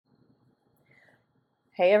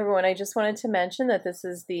Hey everyone, I just wanted to mention that this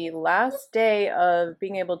is the last day of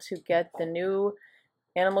being able to get the new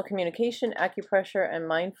animal communication, acupressure, and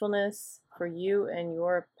mindfulness for you and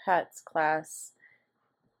your pets class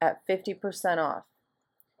at 50% off.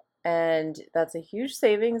 And that's a huge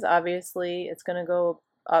savings. Obviously, it's going to go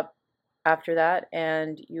up after that,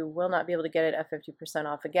 and you will not be able to get it at 50%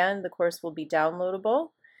 off again. The course will be downloadable.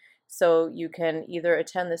 So you can either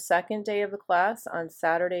attend the second day of the class on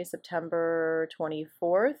Saturday, September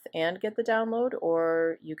 24th and get the download,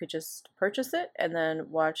 or you could just purchase it and then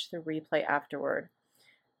watch the replay afterward.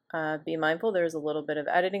 Be mindful there's a little bit of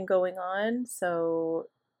editing going on, so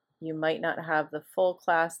you might not have the full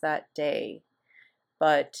class that day,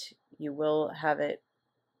 but you will have it,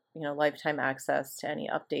 lifetime access to any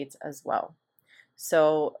updates as well.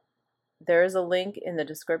 So there is a link in the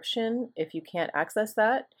description if you can't access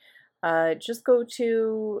that. Just go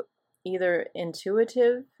to either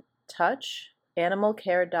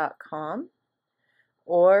intuitive-touch-animalcare.com,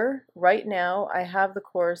 or right now I have the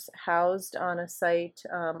course housed on a site,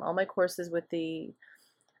 all my courses with the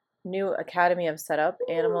new academy I've set up,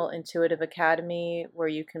 Animal Intuitive Academy, where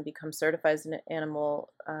you can become certified as an animal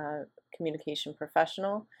communication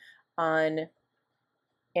professional, on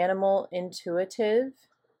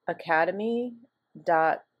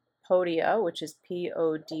animalintuitiveacademy.podia, which is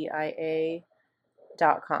podia.com.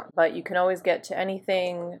 But you can always get to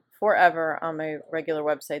anything forever on my regular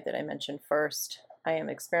website that I mentioned first. I am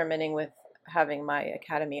experimenting with having my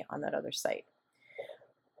academy on that other site.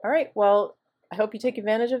 All right, well, I hope you take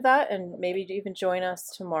advantage of that and maybe even join us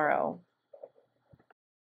tomorrow.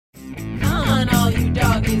 Come on, all you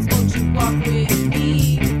doggies, won't you walk with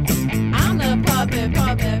me? I'm the puppet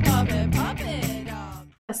dog.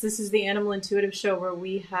 Yes, this is the Animal Intuitive Show, where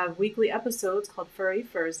we have weekly episodes called Furry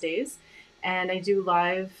Thursdays, and I do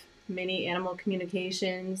live mini animal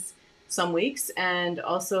communications some weeks, and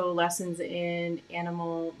also lessons in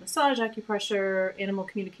animal massage, acupressure, animal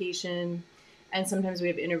communication, and sometimes we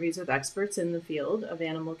have interviews with experts in the field of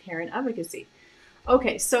animal care and advocacy.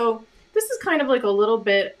 Okay, so this is kind of like a little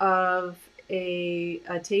bit of a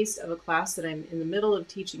taste of a class that I'm in the middle of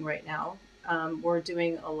teaching right now. We're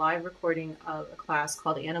doing a live recording of a class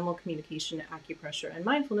called Animal Communication, Acupressure, and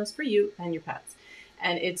Mindfulness for you and your pets.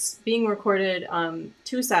 And it's being recorded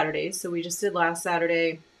 2 Saturdays. So we just did last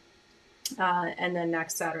Saturday and then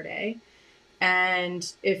next Saturday.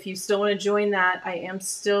 And if you still want to join that,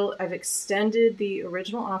 I've extended the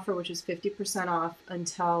original offer, which is 50% off,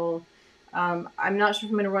 until, I'm not sure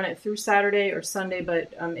if I'm going to run it through Saturday or Sunday,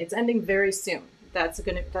 but it's ending very soon. That's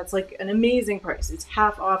like an amazing price. It's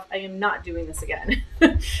half off. I am not doing this again.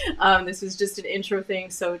 This was just an intro thing.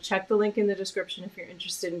 So check the link in the description if you're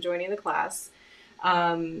interested in joining the class.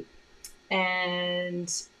 And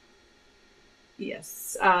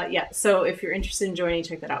yes, so if you're interested in joining,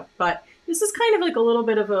 check that out. But this is kind of like a little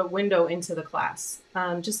bit of a window into the class,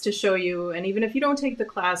 just to show you. And even if you don't take the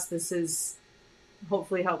class, this is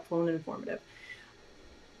hopefully helpful and informative.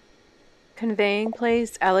 Conveying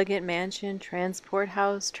place, elegant mansion, transport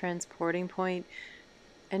house, transporting point,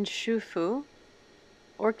 and Shufu,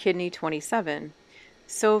 or kidney 27.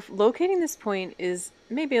 So locating this point is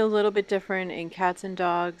maybe a little bit different in cats and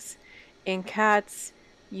dogs. In cats,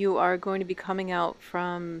 you are going to be coming out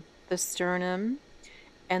from the sternum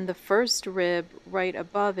and the first rib right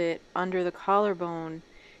above it under the collarbone.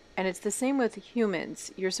 And it's the same with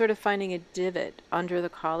humans. You're sort of finding a divot under the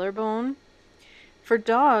collarbone. For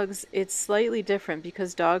dogs, it's slightly different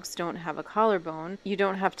because dogs don't have a collarbone. You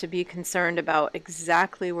don't have to be concerned about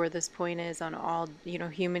exactly where this point is on all,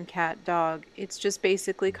 human, cat, dog. It's just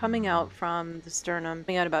basically coming out from the sternum,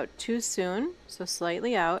 coming out about too soon, so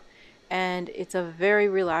slightly out, and it's a very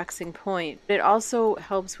relaxing point. It also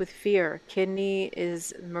helps with fear. Kidney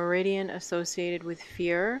is meridian associated with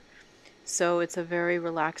fear. So it's a very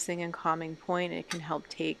relaxing and calming point. It can help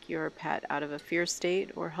take your pet out of a fear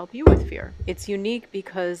state or help you with fear. It's unique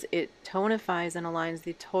because it tonifies and aligns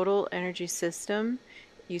the total energy system.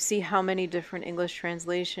 You see how many different English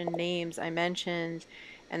translation names I mentioned,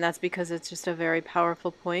 and that's because it's just a very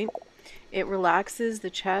powerful point. It relaxes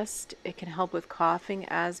the chest. It can help with coughing,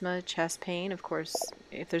 asthma, chest pain. Of course,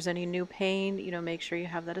 if there's any new pain, make sure you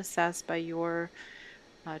have that assessed by your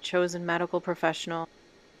chosen medical professional.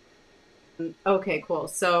 Okay, cool.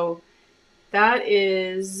 So that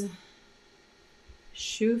is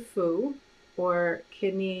Shufu, or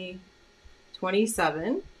kidney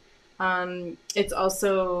 27. It's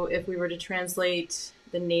also, if we were to translate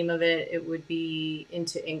the name of it, it would be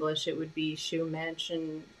into English. It would be Shu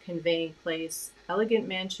Mansion, Conveying Place, Elegant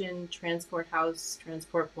Mansion, Transport House,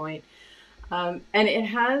 Transport Point. And it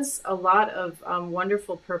has a lot of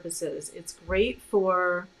wonderful purposes. It's great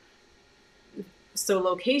for, so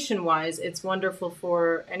location wise, it's wonderful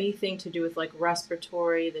for anything to do with like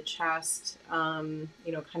respiratory, the chest, kind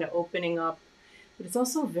of opening up. But it's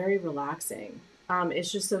also very relaxing.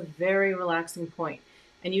 It's just a very relaxing point.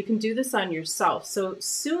 And you can do this on yourself. So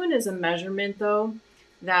soon is a measurement, though,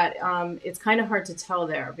 that it's kind of hard to tell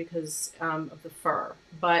there because of the fur.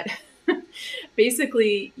 But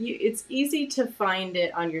basically, it's easy to find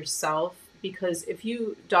it on yourself because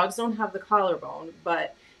dogs don't have the collarbone,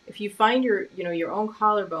 but if you find your own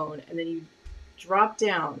collarbone and then you drop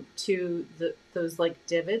down to those like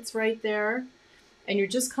divots right there, and you're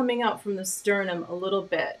just coming out from the sternum a little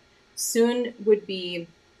bit. Soon would be,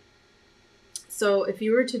 so if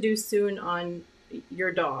you were to do soon on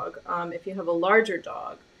your dog, if you have a larger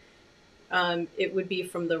dog, it would be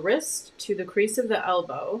from the wrist to the crease of the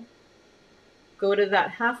elbow, go to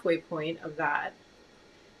that halfway point of that,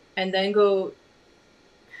 and then go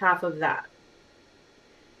half of that.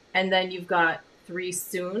 And then you've got 3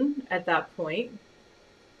 soon at that point,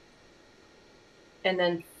 and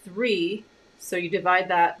then 3. So you divide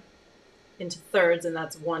that into thirds, and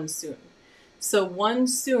that's 1 soon. So 1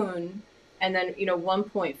 soon, and then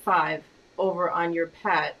 1.5 over on your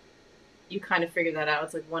pet. You kind of figure that out.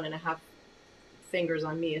 It's like 1.5 fingers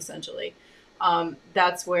on me, essentially.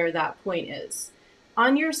 That's where that point is.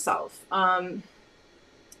 On yourself, I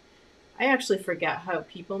actually forget how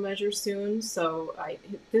people measure soon. So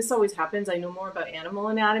this always happens. I know more about animal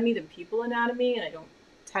anatomy than people anatomy, and I don't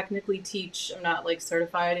technically teach. I'm not like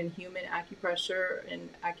certified in human acupressure and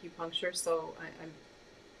acupuncture, so I'm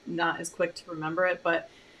not as quick to remember it. But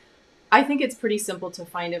I think it's pretty simple to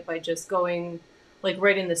find it by just going like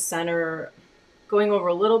right in the center, going over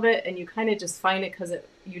a little bit, and you kind of just find it because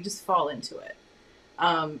you just fall into it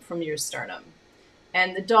from your sternum.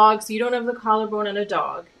 And the dogs, you don't have the collarbone on a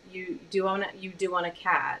dog. You do on a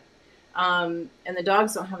cat. And the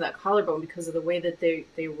dogs don't have that collarbone because of the way that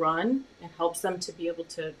they run. It helps them to be able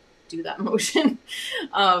to do that motion.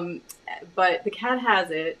 But the cat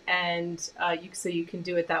has it, and so you can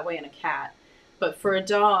do it that way in a cat. But for a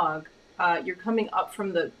dog, you're coming up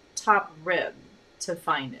from the top rib to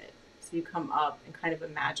find it. So you come up and kind of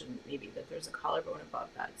imagine maybe that there's a collarbone above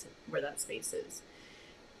that, where that space is.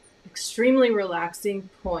 Extremely relaxing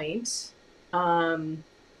point.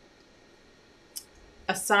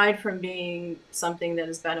 Aside from being something that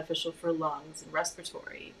is beneficial for lungs and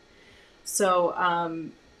respiratory. So I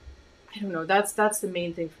don't know, that's the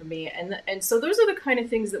main thing for me. And so those are the kind of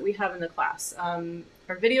things that we have in the class. Are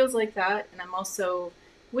videos like that, and I'm also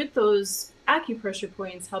with those acupressure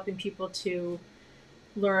points helping people to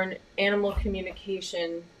learn animal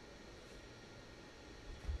communication.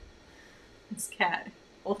 This cat,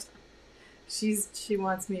 hold on. She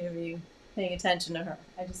wants me to be paying attention to her.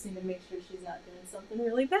 I just need to make sure she's not doing something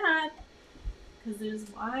really bad because there's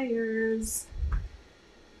wires.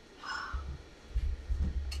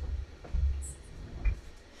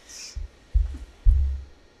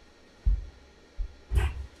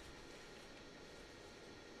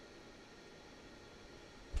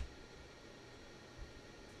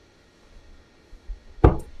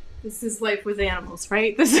 This is life with animals,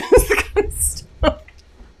 right? This is the kind of stuff.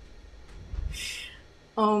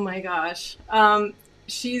 Oh my gosh.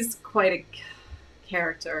 She's quite a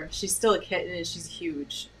character. She's still a kitten and she's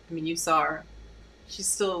huge. I mean, you saw her. She's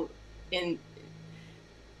still in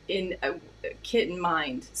a kitten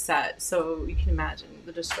mindset, so you can imagine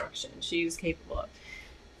the destruction she's capable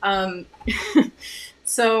of.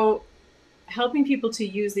 So helping people to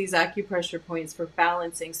use these acupressure points for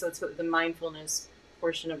balancing. So it's the mindfulness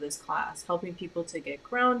portion of this class, helping people to get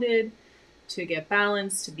grounded, to get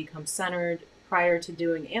balanced, to become centered prior to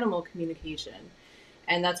doing animal communication.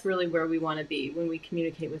 And that's really where we want to be when we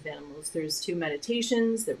communicate with animals. There's 2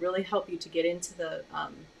 meditations that really help you to get into the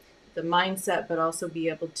mindset, but also be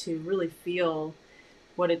able to really feel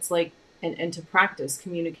what it's like and to practice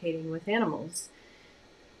communicating with animals.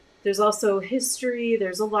 There's also history.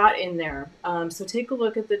 There's a lot in there. So take a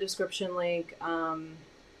look at the description link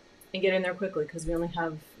and get in there quickly because we only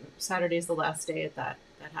have Saturday's the last day at that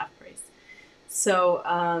half price. So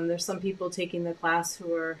there's some people taking the class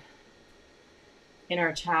who are in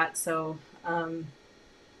our chat, so I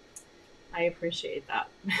appreciate that.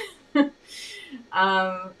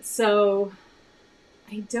 So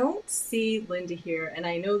I don't see Linda here, and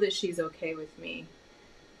I know that she's okay with me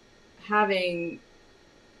having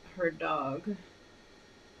her dog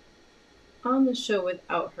on the show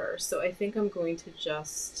without her. So I think I'm going to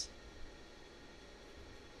just,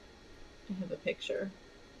 I have a picture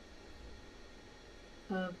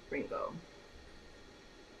of Ringo.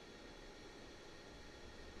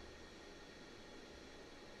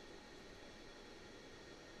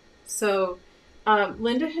 So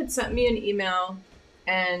Linda had sent me an email,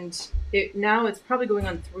 and now it's probably going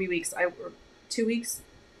on 3 weeks. Or 2 weeks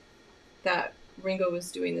that Ringo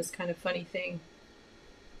was doing this kind of funny thing,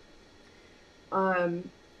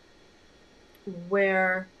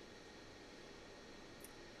 where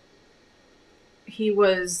he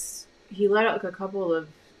let out like a couple of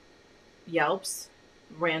yelps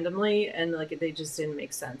randomly, and like they just didn't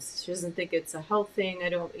make sense. She doesn't think it's a health thing. I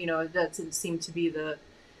don't, that doesn't seem to be the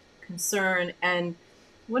concern. And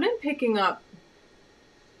what I'm picking up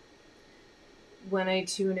when I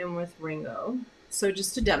tune in with Ringo, so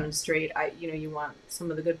just to demonstrate, you want some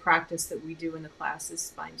of the good practice that we do in the classes: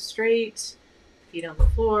 spine straight, feet on the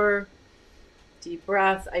floor, deep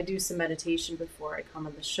breath. I do some meditation before I come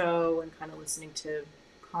on the show and kind of listening to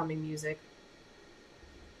calming music.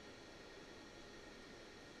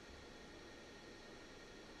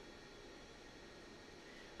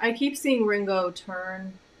 I keep seeing Ringo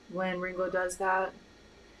turn when Ringo does that.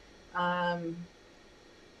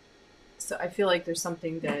 So I feel like there's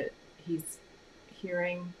something that he's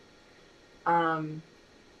hearing. I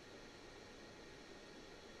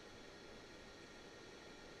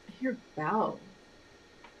hear bow.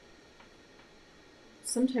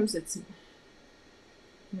 Sometimes it's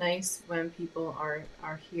nice when people are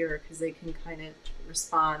here because they can kind of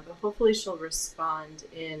respond, but hopefully she'll respond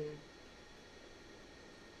in.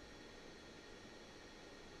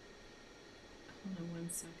 Hold on one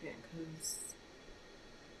second, because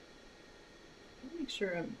I'll make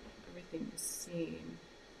sure everything is seen.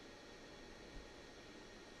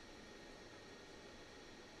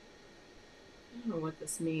 I don't know what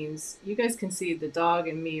this means. You guys can see the dog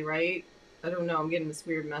and me, right? I don't know. I'm getting this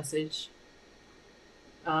weird message.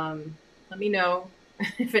 Let me know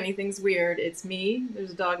if anything's weird. It's me. There's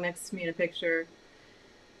a dog next to me in a picture.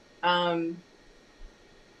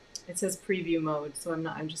 It says preview mode, so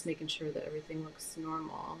I'm just making sure that everything looks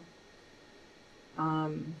normal.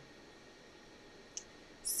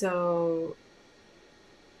 So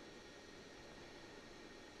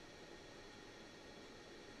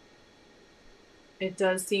it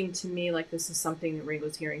does seem to me like this is something that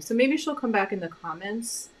Ringo's hearing. So maybe she'll come back in the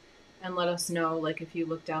comments and let us know, like if you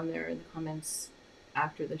look down there in the comments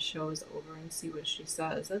after the show is over and see what she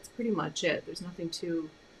says. That's pretty much it. There's nothing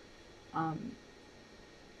too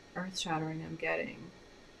earth-shattering I'm getting.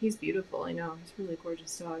 He's beautiful, I know. He's a really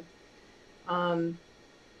gorgeous dog.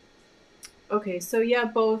 Okay, so yeah,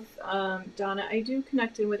 both Donna, I do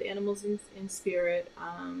connect in with animals in spirit.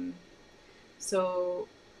 So,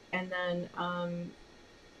 and then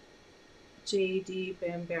JD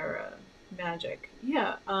Bambera, magic.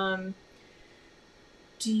 Yeah.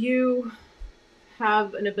 Do you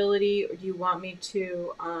have an ability, or do you want me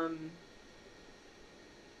to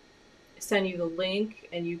send you the link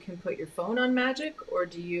and you can put your phone on magic, or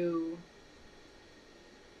do you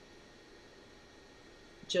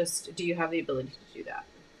have the ability to do that?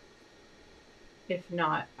 If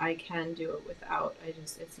not, I can do it without.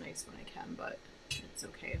 It's nice when I can, but it's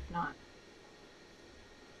okay if not.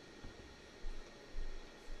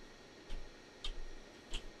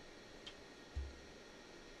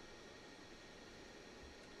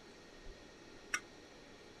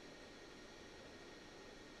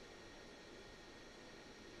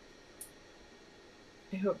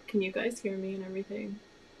 I hope, can you guys hear me and everything?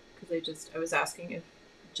 Because I was asking if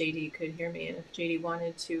JD could hear me and if JD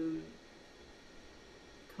wanted to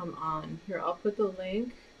come on. Here, I'll put the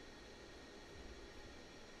link.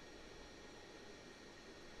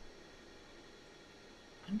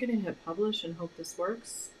 I'm gonna hit publish and hope this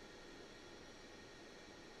works.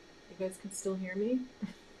 You guys can still hear me?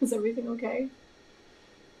 Is everything okay?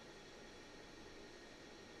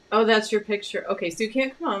 Oh, that's your picture. Okay, so you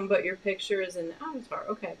can't come on, but your picture is in the avatar.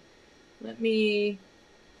 Okay. Let me,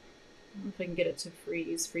 I don't know if I can get it to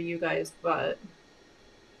freeze for you guys, but.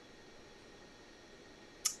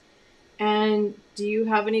 And do you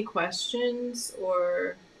have any questions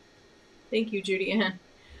or, thank you, Judy Ann.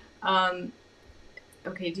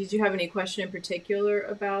 Okay, did you have any question in particular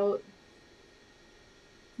about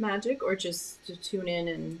magic, or just to tune in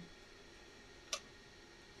and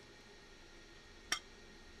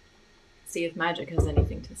see if magic has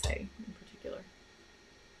anything to say in particular?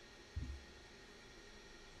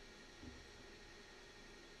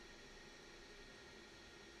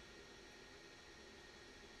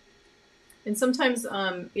 And sometimes,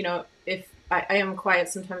 if I am quiet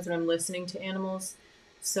sometimes when I'm listening to animals.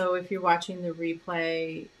 So if you're watching the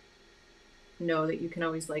replay, know that you can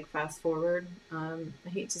always like fast forward. I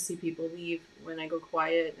hate to see people leave when I go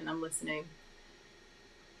quiet and I'm listening.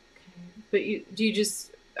 Okay. But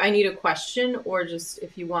I need a question, or just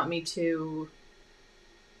if you want me to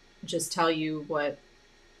just tell you what,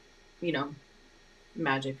 you know,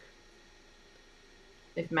 magic,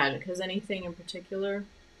 if magic has anything in particular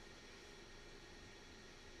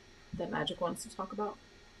that magic wants to talk about.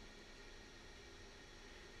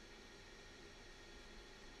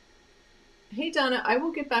 Hey, Donna, I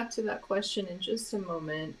will get back to that question in just a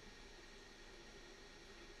moment.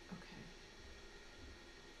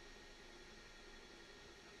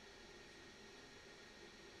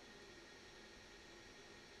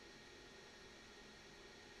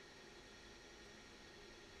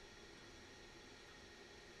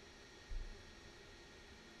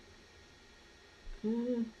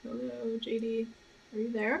 Hello, JD. Are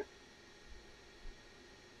you there?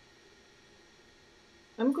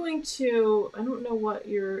 I'm going to. I don't know what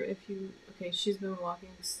you're. If you. Okay, she's been walking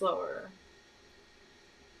slower.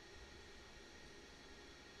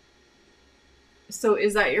 So,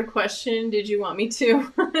 is that your question? Did you want me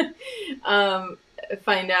to um,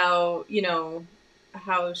 find out,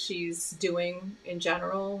 how she's doing in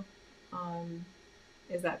general? Um,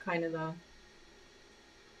 is that kind of the.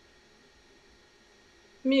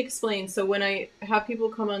 Let me explain. So when I have people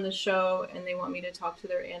come on the show and they want me to talk to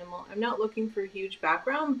their animal, I'm not looking for a huge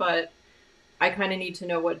background, but I kind of need to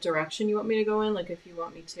know what direction you want me to go in. Like if you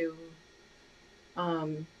want me to,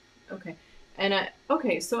 okay. And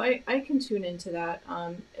okay, so I can tune into that.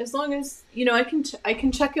 As long as I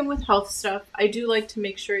can check in with health stuff. I do like to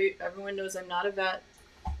make sure everyone knows I'm not a vet.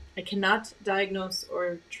 I cannot diagnose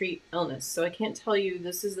or treat illness, so I can't tell you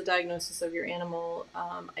this is the diagnosis of your animal.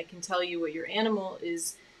 I can tell you what your animal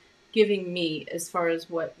is giving me as far as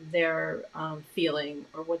what they're feeling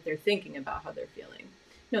or what they're thinking about how they're feeling.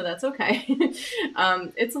 No, that's okay.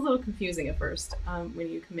 It's a little confusing at first when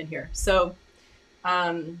you come in here. So,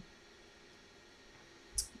 um,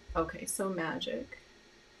 okay, so magic.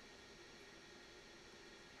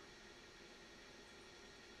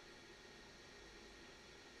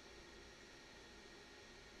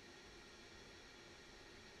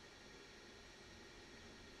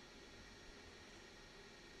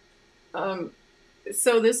 Um,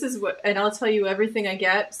 so this is what, and I'll tell you everything I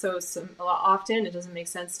get. So a lot often it doesn't make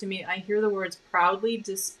sense to me. I hear the words proudly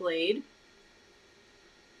displayed,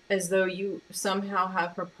 as though you somehow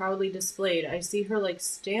have her proudly displayed. I see her like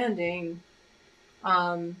standing.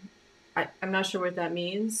 Um, I'm not sure what that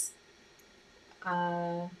means.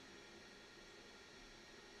 Uh,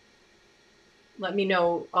 Let me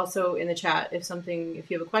know also in the chat if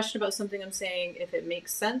you have a question about something I'm saying, if it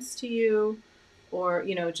makes sense to you, or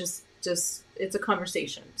just it's a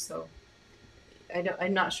conversation. So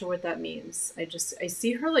I'm not sure what that means. I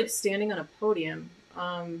see her like standing on a podium.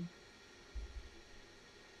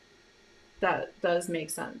 That does make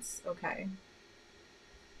sense. Okay.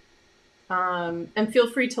 And feel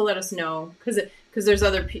free to let us know because there's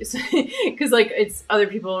other people because like it's other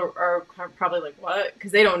people are probably like what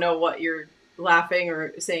because they don't know what you're laughing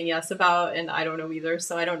or saying yes about, and I don't know either,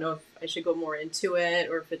 so I don't know if I should go more into it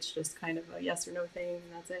or if it's just kind of a yes or no thing and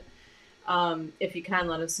that's it. If you can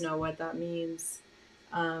let us know what that means.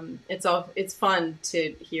 It's fun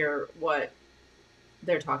to hear what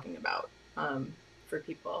they're talking about for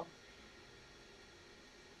people.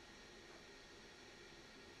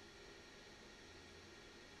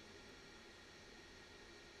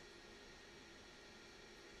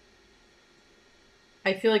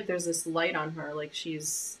 I feel like there's this light on her, like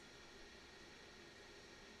she's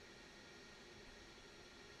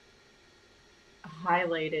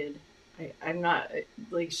highlighted. I'm not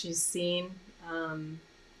like she's seen in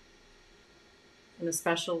a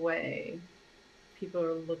special way. People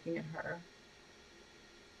are looking at her.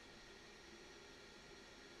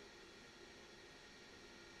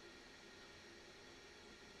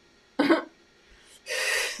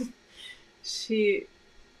 she,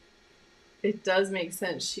 it does make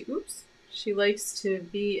sense. She likes to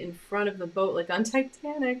be in front of the boat, like on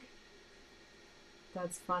Titanic.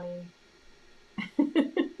 That's funny.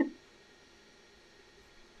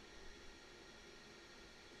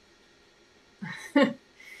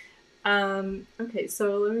 Okay,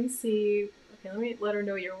 so let me see. Okay, let me let her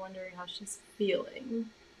know you're wondering how she's feeling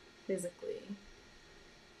physically.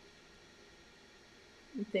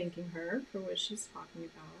 I'm thanking her for what she's talking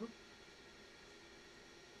about.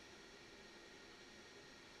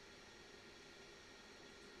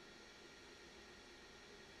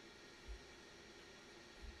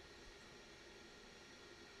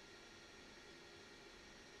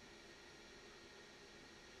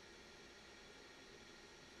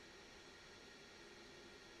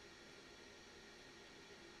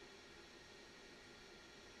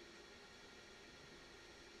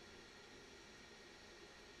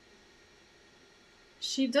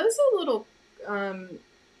 She does a little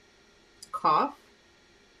cough.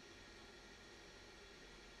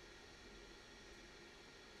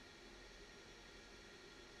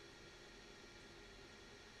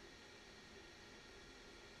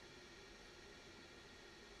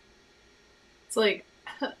 It's like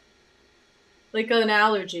an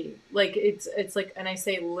allergy. Like it's like, and I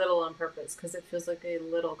say little on purpose because it feels like a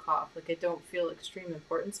little cough. Like I don't feel extreme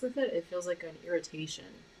importance with it. It feels like an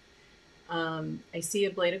irritation. I see a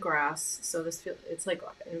blade of grass, so it's like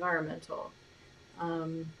environmental.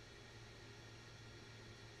 Um,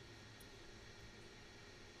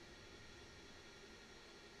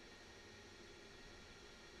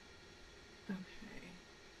 okay,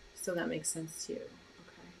 so that makes sense to you.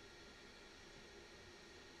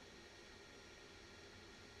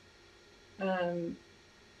 Okay.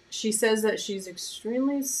 She says that she's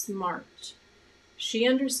extremely smart. She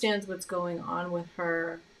understands what's going on with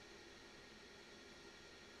her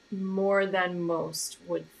more than most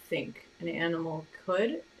would think an animal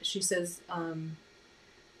could. She says,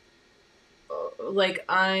 like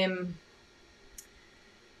um,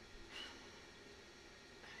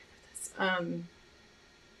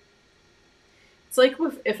 it's like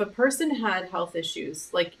if a person had health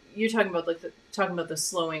issues, like you're talking about, like talking about the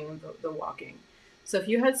slowing, the walking. So if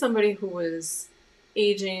you had somebody who was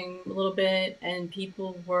aging a little bit and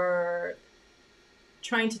people were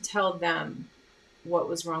trying to tell them what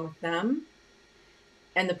was wrong with them,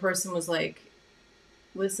 and the person was like,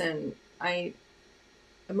 listen, I'm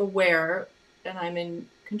aware and I'm in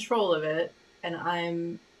control of it and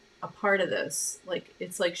I'm a part of this. Like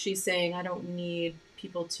it's like she's saying I don't need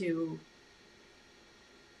people to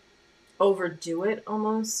overdo it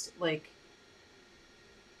almost. Like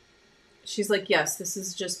she's like, yes, this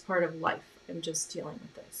is just part of life. I'm just dealing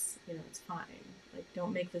with this. You know, it's fine. Like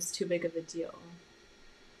don't make this too big of a deal.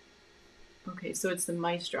 Okay, so it's the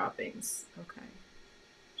mice droppings. Okay.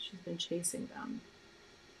 She's been chasing them.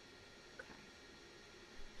 Okay.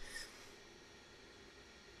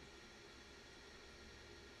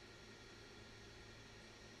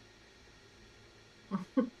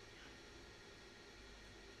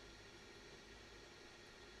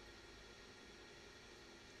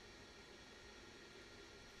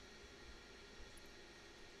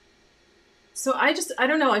 So I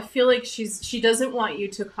don't know. I feel like she doesn't want you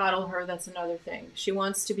to coddle her. That's another thing. She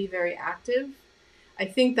wants to be very active. I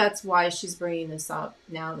think that's why she's bringing this up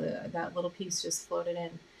now. That little piece just floated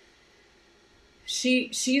in.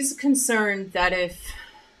 She's concerned that if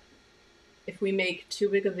we make too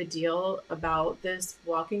big of a deal about this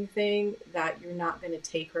walking thing, that you're not going to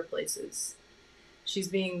take her places. She's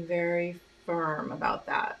being very firm about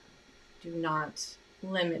that. Do not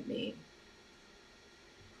limit me.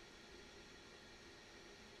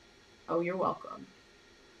 Oh, you're welcome.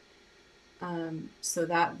 So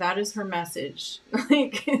that is her message.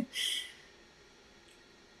 Like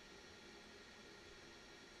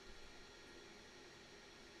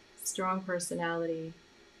strong personality.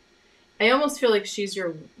 I almost feel like she's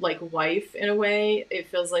your like wife in a way. It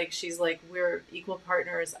feels like she's like we're equal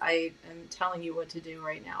partners. I am telling you what to do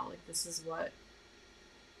right now. Like this is what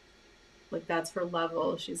like that's her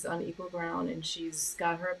level. She's on equal ground and she's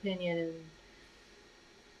got her opinion and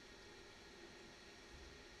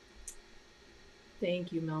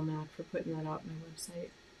thank you, Melmac, for putting that out on my website.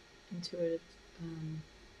 Intuitive.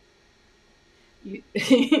 You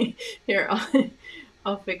here,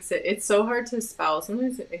 I'll fix it. It's so hard to spell.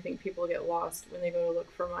 Sometimes I think people get lost when they go to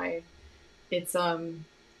look for my. It's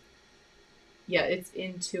yeah, it's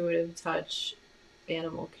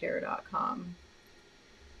intuitivetouchanimalcare.com.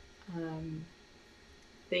 Um,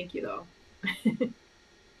 thank you though.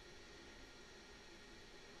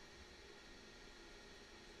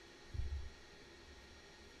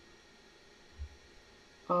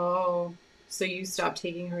 Oh, so you stopped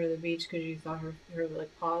taking her to the beach because you thought her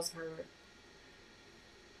like paws hurt.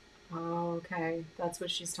 Oh, okay. That's what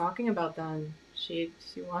she's talking about then. She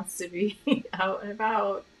wants to be out and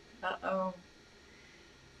about. Uh-oh.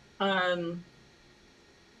 Um,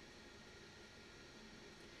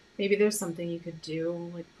 maybe there's something you could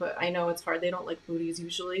do. Like put I know it's hard. They don't like booties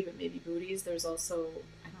usually, but maybe booties. There's also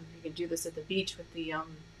I don't know, you could do this at the beach with the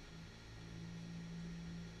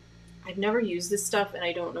I've never used this stuff and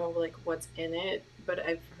I don't know like what's in it, but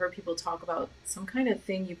I've heard people talk about some kind of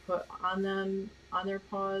thing you put on them on their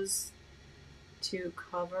paws to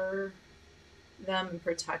cover them and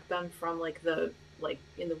protect them from like the like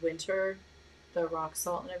in the winter, the rock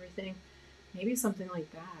salt and everything. Maybe something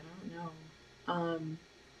like that. I don't know.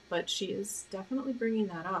 But she is definitely bringing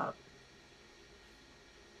that up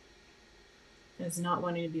as not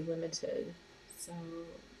wanting to be limited. So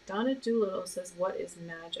Donna Doolittle says, "What is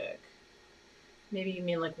magic?" Maybe you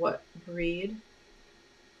mean like what breed?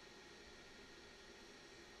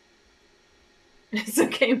 It's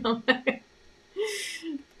okay, Mama.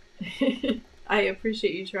 I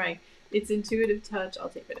appreciate you trying. It's Intuitive Touch. I'll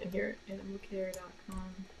type it in here.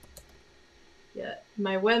 Animalcare.com. Yeah,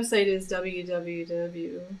 my website is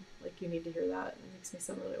www. Like you need to hear that. It makes me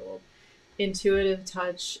sound really old.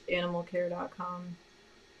 IntuitiveTouchAnimalCare.com.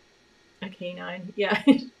 A canine. Yeah,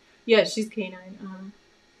 yeah, she's canine.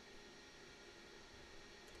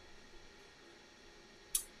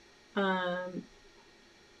 Um.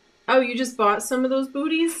 Oh, you just bought some of those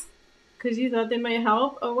booties because you thought they might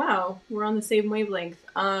help. Oh wow, we're on the same wavelength.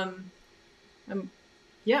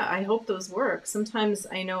 Yeah, I hope those work. Sometimes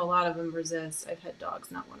I know a lot of them resist. I've had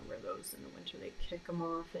dogs not want to wear those in the winter. They kick them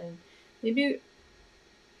off, and maybe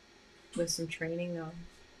with some training though.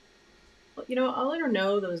 You know, I'll let her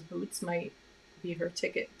know those boots might be her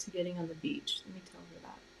ticket to getting on the beach. Let me tell her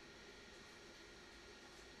that.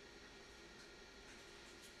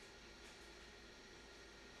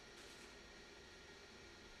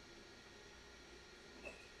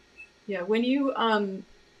 Yeah, when you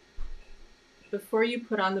before you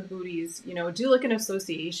put on the booties, you know, do like an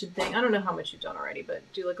association thing. I don't know how much you've done already, but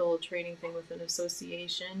do like a little training thing with an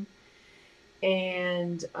association,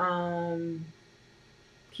 and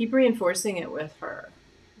keep reinforcing it with her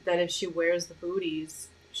that if she wears the booties,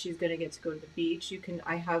 she's gonna get to go to the beach. You can.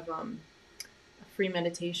 I have a free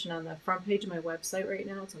meditation on the front page of my website right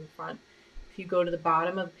now. It's on the front. If you go to the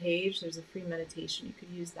bottom of the page, there's a free meditation. You could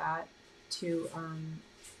use that to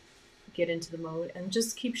get into the mode and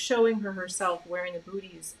just keep showing her herself wearing the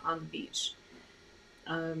booties on the beach.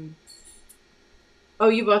 Um, oh,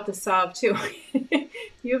 you bought the sob too.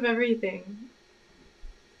 You have everything.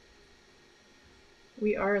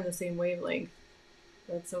 We are in the same wavelength.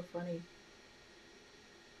 That's so funny.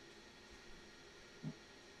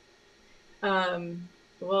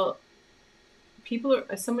 Well, people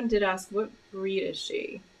are. Someone did ask, what breed is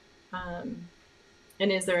she? Um,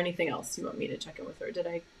 and is there anything else you want me to check in with her? Did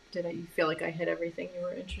I you feel like I hit everything you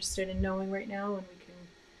were interested in knowing right now? And we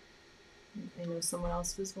can. I know someone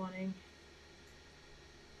else was wanting.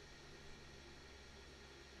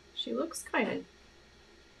 She looks kind of.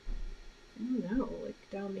 I don't know, like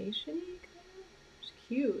Dalmatian-y kind of. She's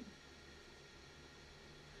cute.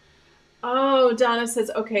 Oh, Donna says,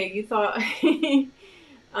 okay, you thought.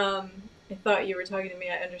 I thought you were talking to me.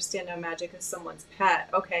 I understand now. Magic is someone's pet.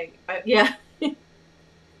 Okay, yeah.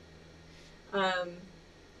 um,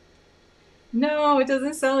 no, it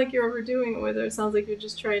doesn't sound like you're overdoing it with her. It sounds like you're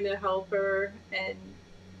just trying to help her and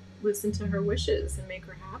listen to her wishes and make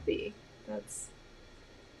her happy. That's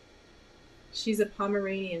She's a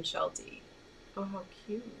Pomeranian Sheltie. Oh, how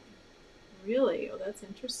cute. Really? Oh, that's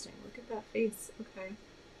interesting. Look at that face. Okay.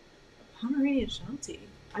 A Pomeranian Sheltie.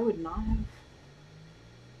 I would not have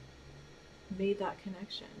made that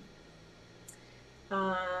connection.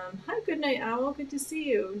 Hi, good night, Owl. Good to see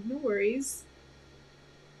you. No worries.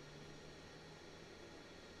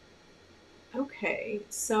 Okay,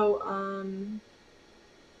 so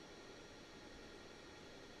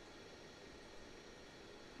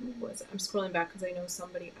who was it? I'm scrolling back because I know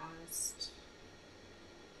somebody asked.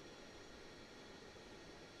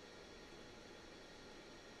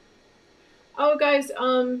 Oh, guys,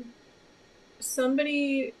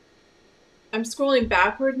 somebody. I'm scrolling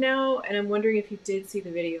backward now, and I'm wondering if you did see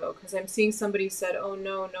the video because I'm seeing somebody said, "Oh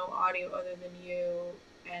no, no audio other than you,"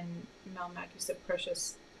 and Melmac, you said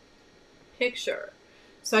precious picture.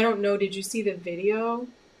 So I don't know. Did you see the video?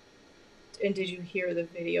 And did you hear the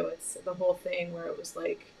video? It's the whole thing where it was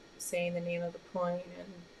like saying the name of the point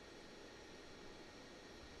and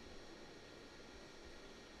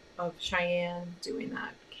of Cheyenne doing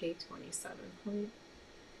that K27 point.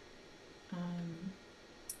 Um,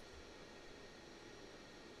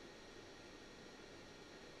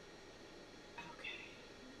 okay.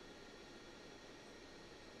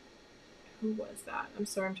 Who was that? I'm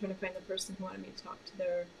sorry, I'm trying to find the person who wanted me to talk to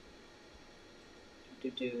their.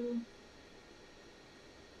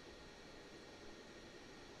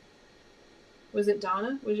 Was it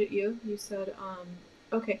Donna? Was it you? You said,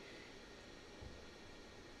 okay.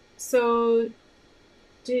 So,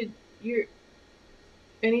 did your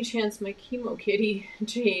any chance my chemo kitty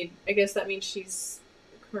Jade? I guess that means she's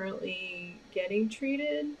currently getting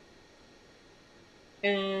treated.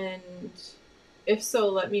 And if so,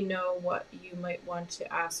 let me know what you might want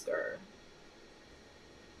to ask her.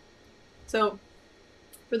 So,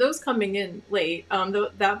 for those coming in late,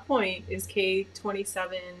 that point is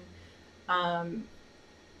K27 um,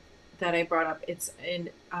 that I brought up. It's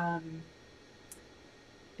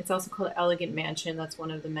also called Elegant Mansion. That's one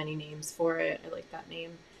of the many names for it. I like that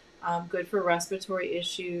name. good for respiratory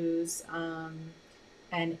issues,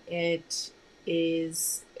 and it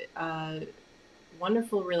is a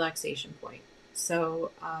wonderful relaxation point.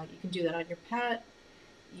 So you can do that on your pet.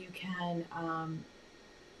 You can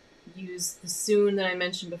use the soon that I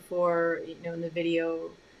mentioned before, in the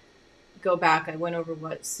video. Go back, I went over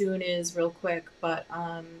what soon is real quick, but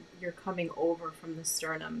you're coming over from the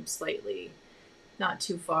sternum slightly, not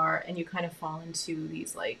too far, and you kind of fall into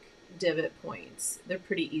these like divot points. They're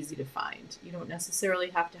pretty easy to find. You don't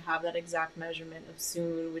necessarily have to have that exact measurement of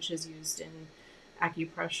soon, which is used in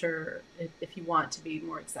acupressure. If you want to be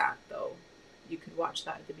more exact, though, you could watch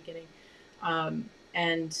that at the beginning.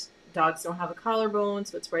 And dogs don't have a collarbone,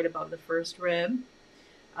 so it's right above the first rib.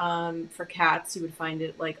 For cats, you would find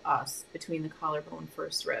it like us, between the collarbone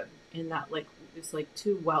first rib, in that like there's like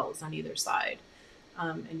two wells on either side,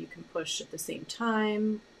 and you can push at the same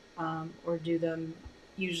time, or do them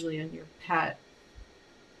usually on your pet.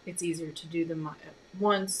 It's easier to do them at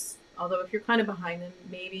once. Although if you're kind of behind them,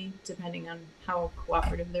 maybe depending on how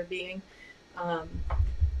cooperative they're being. Um,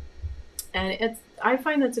 and I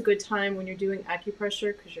find that's a good time when you're doing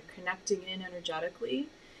acupressure because you're connecting in energetically.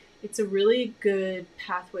 It's a really good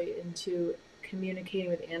pathway into communicating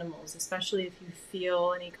with animals, especially if you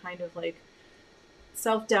feel any kind of like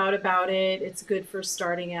self-doubt about it. It's good for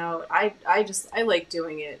starting out. I like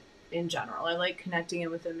doing it in general. I like connecting in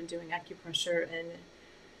with them and doing acupressure, and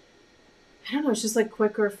I don't know, it's just like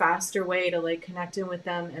quicker, faster way to like connect in with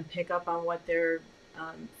them and pick up on what they're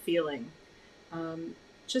feeling.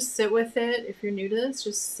 Just sit with it. If you're new to this,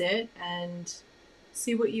 just sit and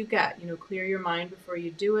see what you get. Clear your mind before you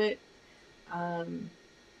do it.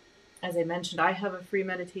 As I mentioned, I have a free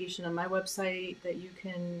meditation on my website that you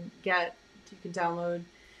can download,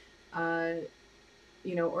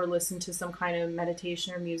 or listen to some kind of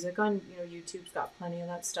meditation or music on, YouTube's got plenty of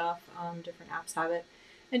that stuff. Different apps have it.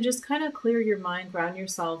 And just kind of clear your mind, ground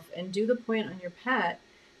yourself, and do the point on your pet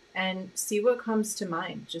and see what comes to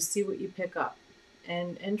mind. Just see what you pick up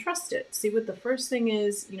and trust it. See what the first thing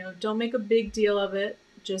is. Don't make a big deal of it.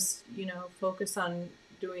 Just, focus on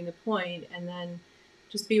doing the point, and then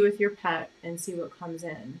just be with your pet and see what comes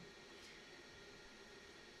in.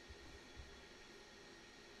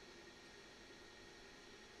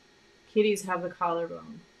 Kitties have the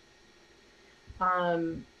collarbone.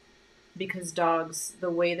 Because dogs,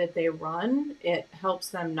 the way that they run, it helps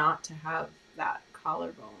them not to have that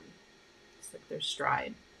collarbone. It's like their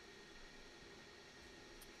stride.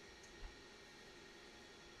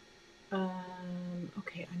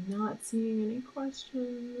 Okay, I'm not seeing any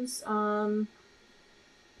questions from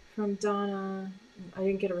Donna. I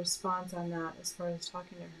didn't get a response on that as far as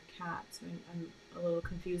talking to her cat, so I'm a little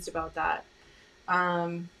confused about that.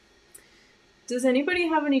 Does anybody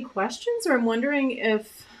have any questions? Or I'm wondering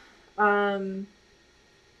if,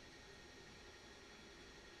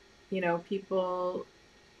 people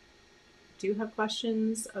do have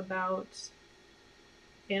questions about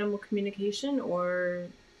animal communication or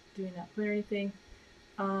doing that point or anything.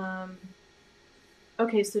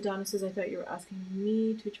 Okay, so Donna says, I thought you were asking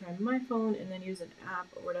me to try my phone and then use an app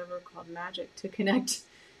or whatever called Magic to connect.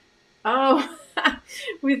 Oh,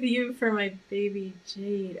 with you for my baby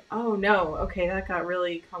Jade. Oh no. Okay, that got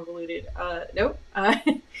really convoluted. Nope.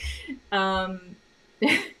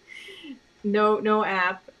 No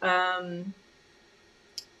app.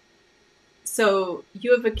 So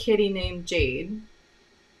you have a kitty named Jade,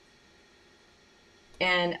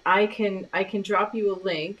 and I can drop you a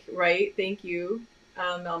link, right? Thank you,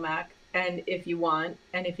 Melmac. And if you want,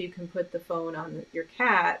 and if you can put the phone on your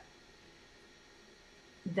cat,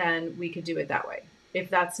 then we could do it that way. If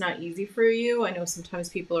that's not easy for you, I know sometimes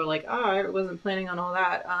people are like, oh, I wasn't planning on all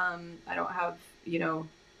that. I don't have, I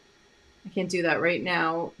can't do that right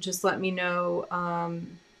now. Just let me know. I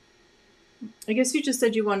guess you just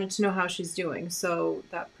said you wanted to know how she's doing. So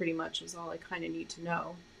that pretty much is all I kind of need to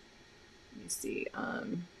know. Let me see.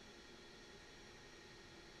 I'm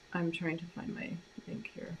trying to find my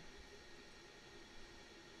link here.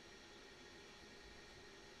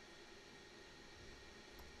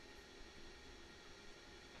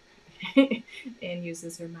 Anne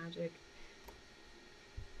uses her magic.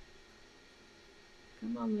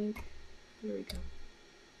 Come on, Link. There we go.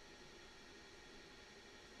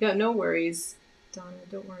 Yeah, no worries, Donna.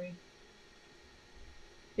 Don't worry.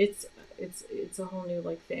 It's a whole new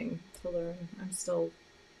thing to learn.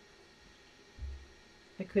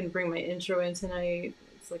 I couldn't bring my intro in tonight.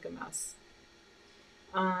 It's like a mess.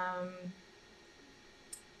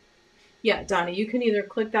 Yeah, Donna, you can either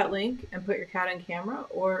click that link and put your cat on camera,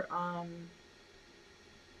 or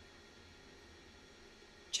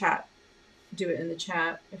chat. Do it in the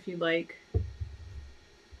chat if you'd like.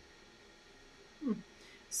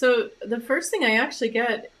 So the first thing I actually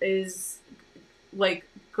get is like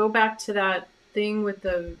go back to that thing with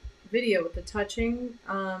the video with the touching.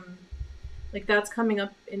 Like that's coming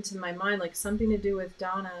up into my mind, like something to do with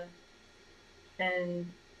Donna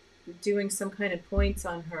and doing some kind of points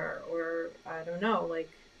on her, or I don't know, like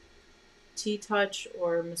tea touch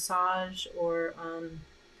or massage or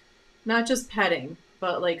not just petting,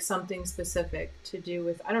 but like something specific to do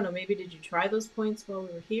with, I don't know, maybe did you try those points while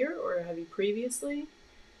we were here or have you previously?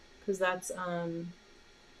 Because that's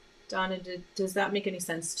Donna, does that make any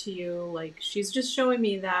sense to you? Like she's just showing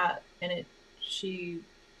me that, and she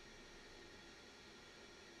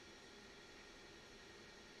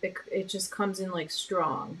it just comes in like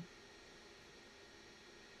strong.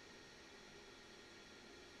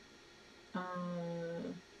 Uh,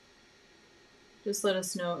 just let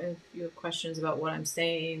us know if you have questions about what I'm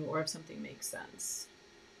saying or if something makes sense.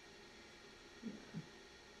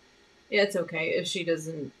 Yeah, it's okay if she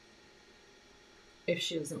doesn't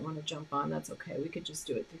want to jump on. That's okay. We could just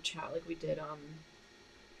do it through chat like we did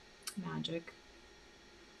magic.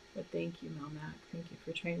 But thank you, Melmac. Thank you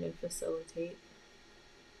for trying to facilitate.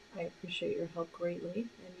 I appreciate your help greatly,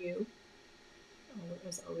 and you,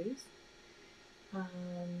 as always.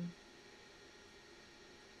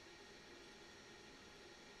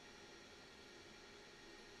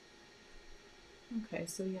 Okay,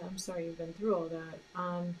 so yeah, I'm sorry you've been through all that.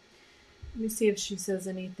 Let me see if she says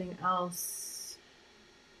anything else.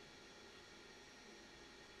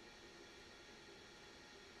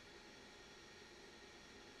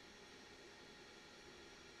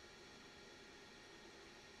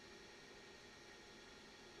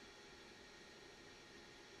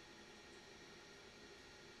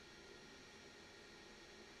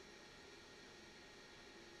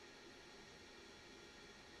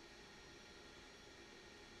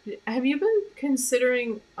 Have you been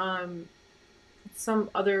considering some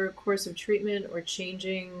other course of treatment or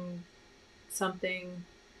changing something?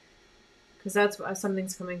 Because that's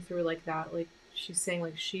something's coming through like that. Like she's saying,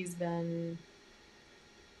 like she's been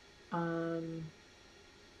um,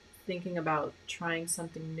 thinking about trying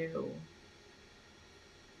something new.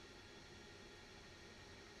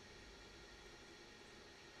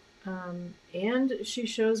 And she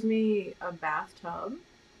shows me a bathtub.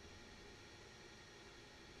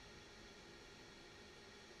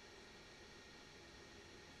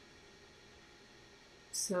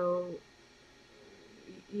 So,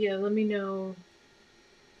 yeah, let me know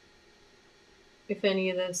if any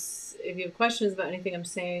of this, if you have questions about anything I'm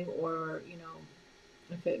saying, or,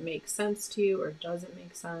 if it makes sense to you or doesn't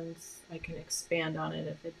make sense. I can expand on it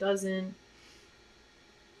if it doesn't.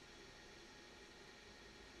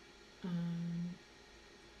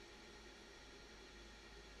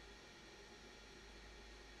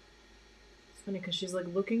 It's funny because she's like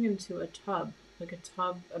looking into a tub, like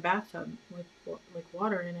a bathtub with like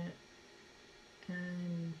water in it,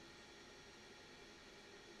 and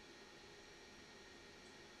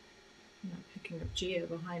I'm not picking up Gia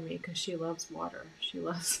behind me because she loves water. She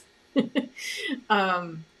loves.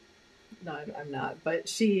 No, I'm not, but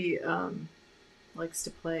she likes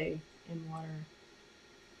to play in water.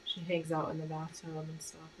 She hangs out in the bathtub and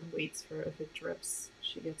stuff and waits for if it drips.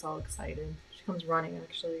 She gets all excited. She comes running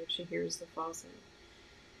actually if she hears the faucet.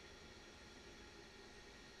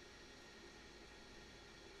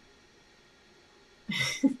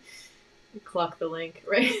 Clock the link,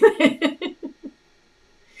 right?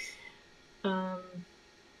 um,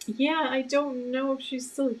 yeah, I don't know if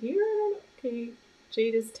she's still here. Okay,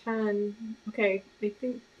 Jade is 10. Okay, I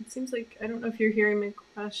think it seems like I don't know if you're hearing my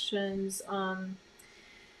questions. I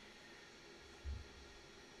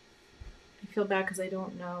feel bad because I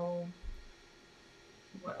don't know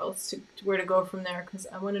what else where to go from there because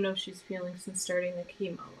I want to know if she's feeling since starting the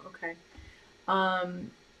chemo. Okay.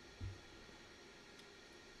 Um,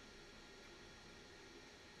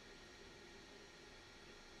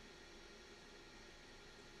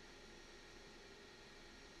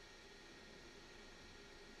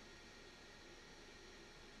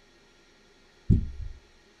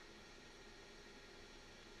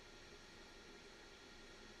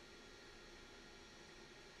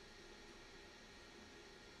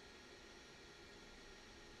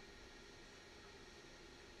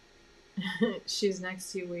 she's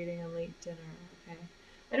next to you waiting on late dinner. Okay.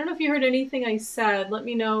 I don't know if you heard anything I said. Let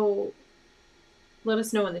me know. Let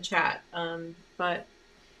us know in the chat. But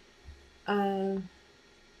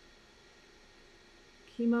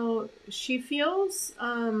chemo, she feels.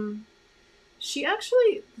 She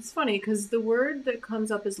actually. It's funny because the word that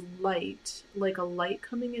comes up is light, like a light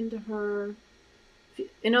coming into her.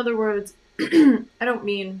 In other words, I don't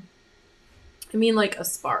mean. I mean like a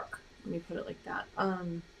spark. let me put it like that.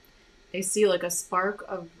 I see like a spark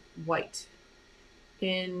of white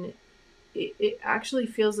in it actually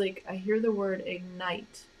feels like I hear the word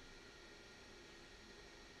ignite.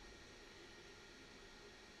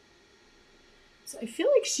 So I feel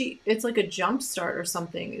like it's like a jump start or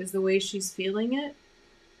something is the way she's feeling it.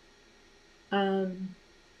 Um,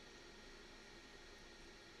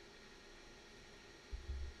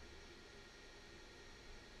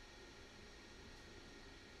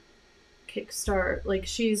 Kickstart, like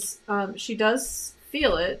she does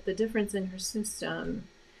feel it, the difference in her system,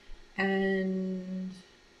 and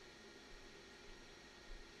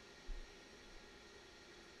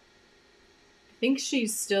I think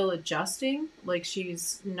she's still adjusting. Like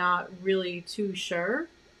she's not really too sure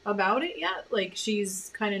about it yet. Like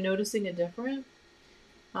she's kind of noticing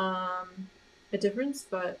um, a difference,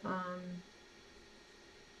 but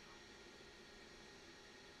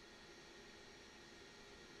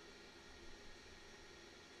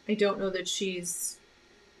I don't know that she's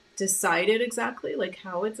decided exactly like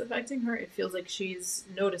how it's affecting her. It feels like she's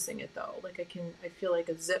noticing it though. Like I feel like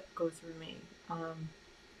a zip go through me. Um,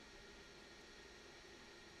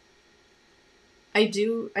 I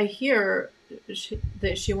hear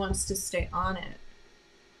that she wants to stay on it.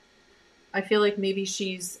 I feel like maybe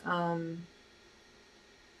she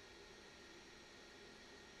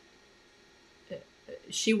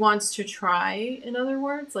wants to try, in other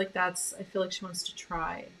words. Like I feel like she wants to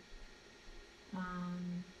try.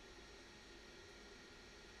 Um,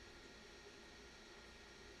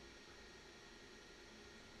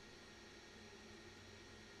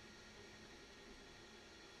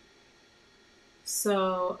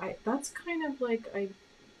 so that's kind of like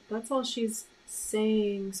that's all she's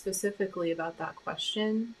saying specifically about that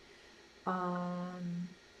question. Um,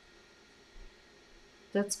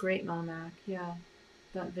 that's great, Melmac. Yeah,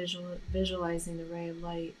 that visualizing the ray of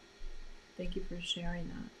light. Thank you for sharing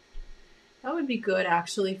that. That would be good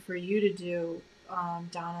actually for you to do,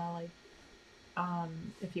 Donna. Like,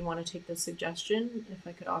 if you want to take the suggestion, if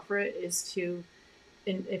I could offer it, is to,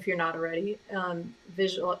 if you're not already,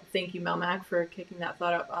 visual. Thank you, Melmac, for kicking that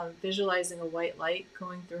thought up. Visualizing a white light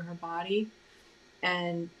going through her body,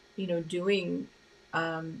 and doing,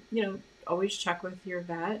 always check with your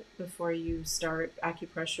vet before you start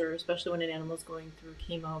acupressure, especially when an animal's going through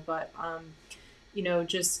chemo. But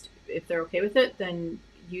just if they're okay with it, then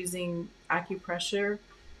using acupressure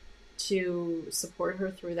to support her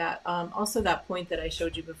through that. Also, that point that I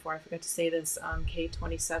showed you before, I forgot to say this.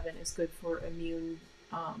 K27 is good for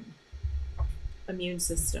immune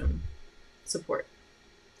system support.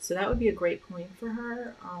 So that would be a great point for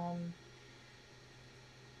her,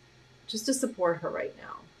 just to support her right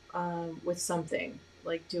now, with something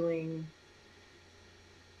like doing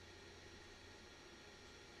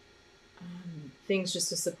things just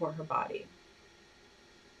to support her body.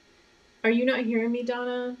 Are you not hearing me,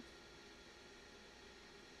 Donna?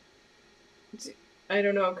 I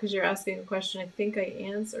don't know, because you're asking a question I think I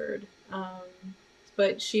answered.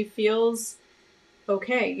 But she feels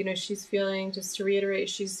okay. She's feeling, just to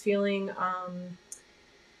reiterate, she's feeling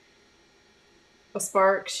a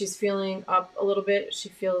spark. She's feeling up a little bit. She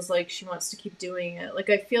feels like she wants to keep doing it.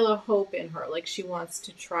 Like I feel a hope in her. Like she wants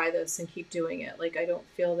to try this and keep doing it. Like I don't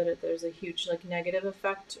feel that there's a huge like negative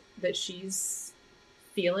effect that she's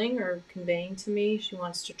feeling or conveying to me. She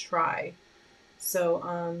wants to try.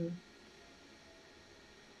 So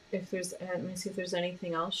if there's, let me see if there's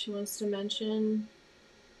anything else she wants to mention.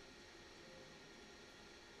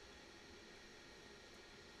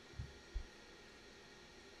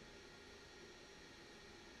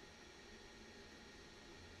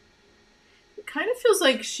 It kind of feels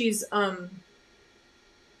like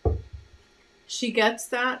she gets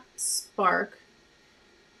that spark.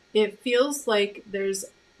 It feels like there's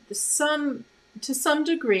some, to some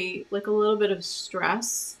degree, like a little bit of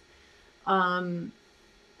stress. And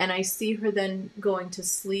I see her then going to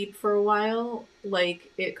sleep for a while.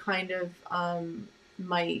 Like it kind of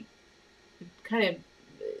might kind of,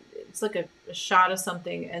 it's like a shot of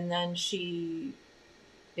something, and then she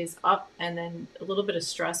is up, and then a little bit of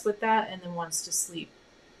stress with that, and then wants to sleep.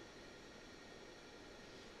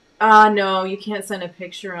 No, you can't send a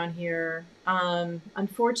picture on here.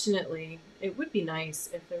 Unfortunately, it would be nice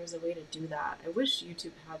if there was a way to do that. I wish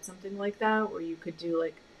YouTube had something like that where you could do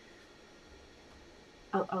like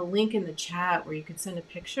a link in the chat where you could send a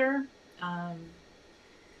picture.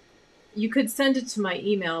 You could send it to my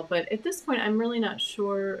email, but at this point, I'm really not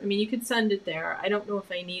sure. I mean, you could send it there. I don't know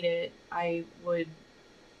if I need it. I would,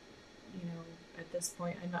 at this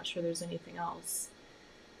point, I'm not sure there's anything else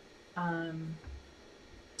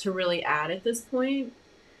to really add at this point.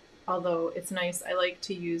 Although it's nice, I like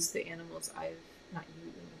to use the animals I've not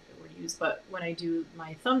used the word use, but when I do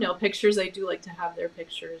my thumbnail pictures, I do like to have their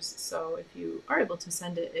pictures. So if you are able to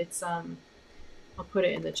send it, it's I'll put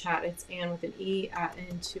it in the chat. It's Anne with an E at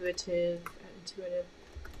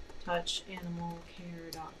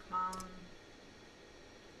intuitivetouchanimalcare.com.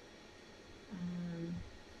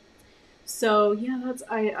 So yeah, that's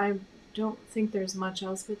I don't think there's much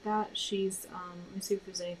else with that. She's let me see if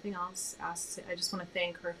there's anything else asked. I just want to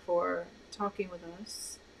thank her for talking with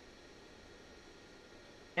us.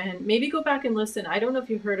 And maybe go back and listen. I don't know if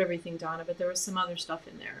you heard everything, Donna, but there was some other stuff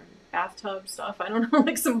in there. Bathtub stuff. I don't know,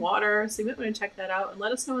 like some water. So you might want to check that out and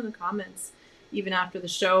let us know in the comments, even after the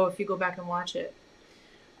show, if you go back and watch it,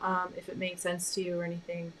 if it made sense to you or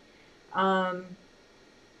anything.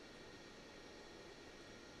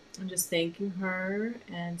 I'm just thanking her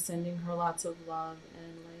and sending her lots of love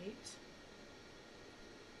and light.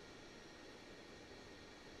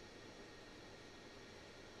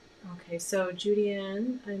 Okay, so Judy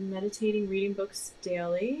Ann, I'm meditating, reading books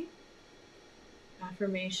daily.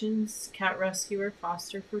 Affirmations, cat rescuer,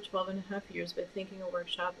 foster for 12.5 years, but thinking a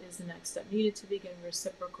workshop is the next step needed to begin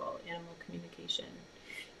reciprocal animal communication.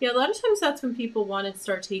 Yeah, a lot of times that's when people want to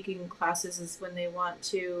start taking classes, is when they want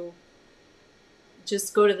to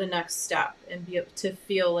just go to the next step and be able to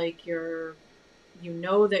feel like you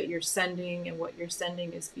know that you're sending and what you're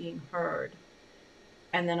sending is being heard.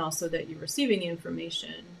 And then also that you're receiving the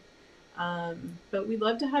information. But we'd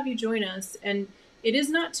love to have you join us. And it is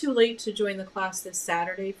not too late to join the class this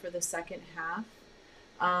Saturday for the second half.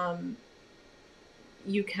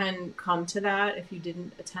 You can come to that if you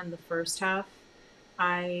didn't attend the first half.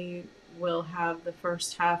 I will have the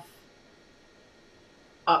first half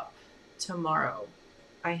up tomorrow.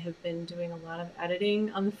 I have been doing a lot of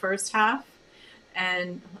editing on the first half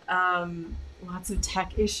and lots of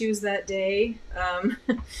tech issues that day.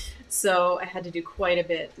 So I had to do quite a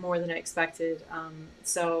bit more than I expected.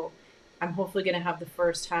 So I'm hopefully going to have the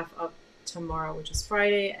first half up tomorrow, which is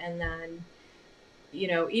Friday. And then, you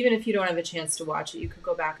know, even if you don't have a chance to watch it, you could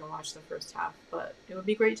go back and watch the first half. But it would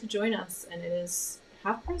be great to join us. And it is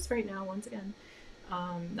half price right now, once again.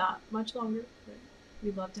 Not much longer, but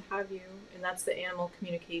we'd love to have you. And that's the animal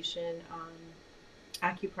communication,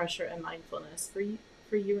 acupressure, and mindfulness for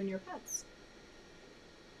you and your pets.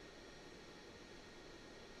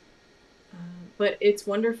 But it's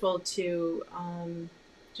wonderful to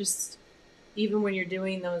just, even when you're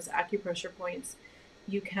doing those acupressure points,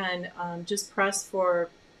 you can just press for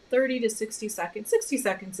 30 to 60 seconds. 60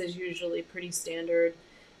 seconds is usually pretty standard.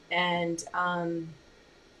 And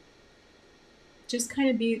just kind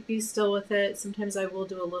of be still with it. Sometimes I will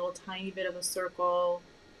do a little tiny bit of a circle,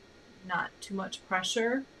 not too much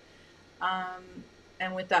pressure.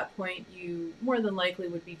 And with that point, you more than likely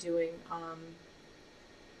would be doing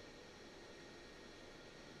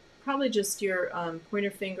probably just your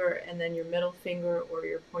pointer finger and then your middle finger, or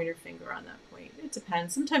your pointer finger on that point. It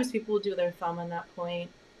depends. Sometimes people will do their thumb on that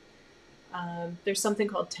point. There's something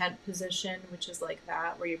called tent position, which is like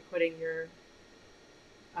that, where you're putting your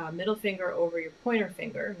middle finger over your pointer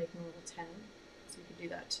finger, making a little tent. So you can do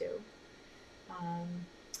that too.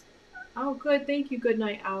 Oh, good. Thank you, Good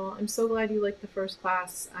Night Owl. I'm so glad you liked the first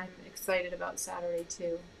class. I'm excited about Saturday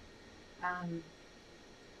too.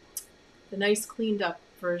 The nice cleaned up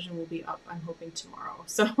version will be up, I'm hoping, tomorrow.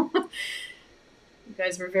 So you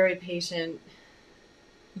guys were very patient.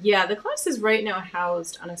 Yeah, the class is right now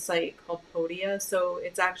housed on a site called Podia. So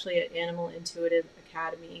it's actually at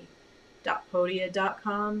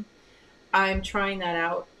animalintuitiveacademy.podia.com. I'm trying that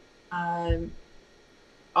out.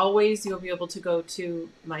 Always you'll be able to go to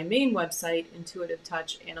my main website,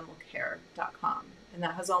 intuitivetouchanimalcare.com. And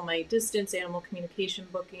that has all my distance animal communication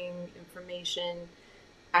booking information,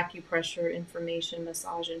 acupressure information,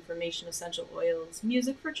 massage information, essential oils,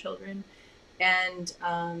 music for children, and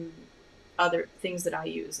other things that I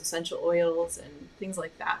use, essential oils and things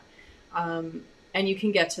like that. And you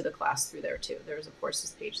can get to the class through there too. There's a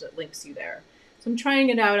courses page that links you there. So I'm trying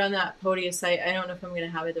it out on that Podia site. I don't know if I'm going to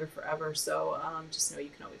have it there forever. So just know you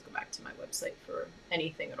can always go back to my website for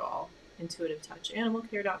anything at all,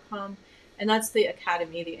 intuitivetouchanimalcare.com. And that's the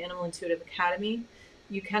academy, the Animal Intuitive Academy.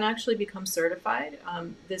 You can actually become certified.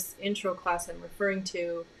 This intro class I'm referring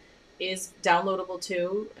to is downloadable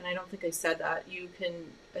too. And I don't think I said that. You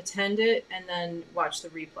can attend it and then watch the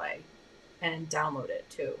replay and download it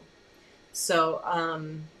too. So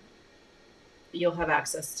you'll have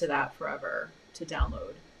access to that forever to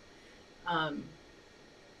download.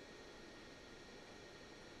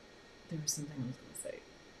 There was something I was going to say.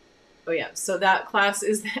 Oh yeah, so that class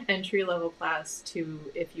is the entry level class to,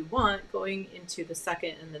 if you want, going into the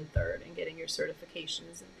second and then third and getting your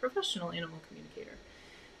certifications in professional animal communicator.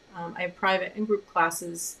 I have private and group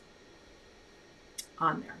classes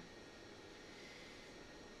on there.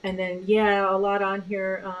 And then, yeah, a lot on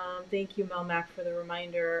here. Thank you, Melmac, for the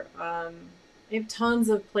reminder. I have tons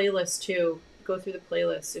of playlists too. Go through the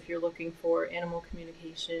playlist if you're looking for animal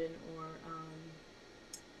communication or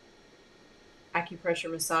acupressure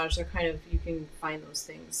massage. They're kind of, you can find those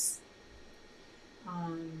things.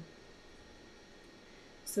 Um,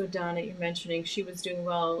 so, Donna, you're mentioning she was doing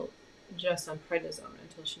well just on prednisone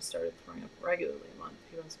until she started throwing up regularly a month.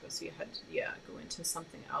 Few months ago, so you had to, yeah, go into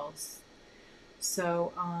something else.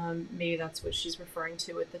 So maybe that's what she's referring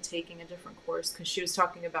to with the taking a different course, because she was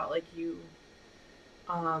talking about like you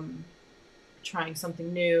um, trying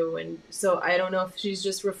something new, and so I don't know if she's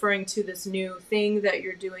just referring to this new thing that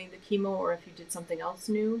you're doing, the chemo, or if you did something else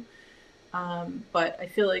new. But I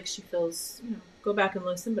feel like she feels, go back and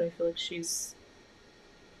listen, but I feel like she's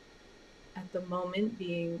at the moment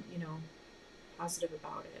being, positive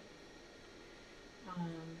about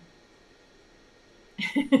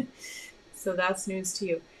it. So that's news to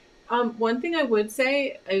you. One thing I would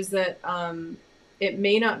say is that it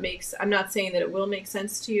may not make. I'm not saying that it will make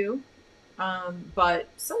sense to you, but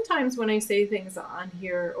sometimes when I say things on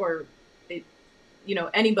here, or it,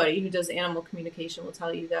 anybody who does animal communication will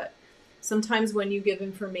tell you that sometimes when you give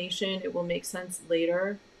information, it will make sense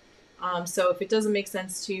later. So if it doesn't make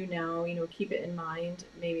sense to you now, keep it in mind.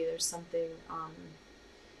 Maybe there's something.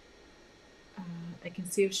 I can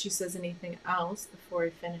see if she says anything else before I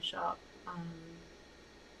finish up.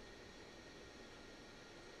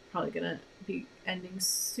 Probably gonna be ending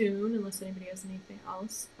soon unless anybody has anything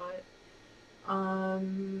else. But let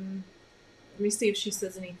me see if she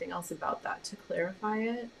says anything else about that to clarify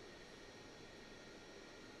it.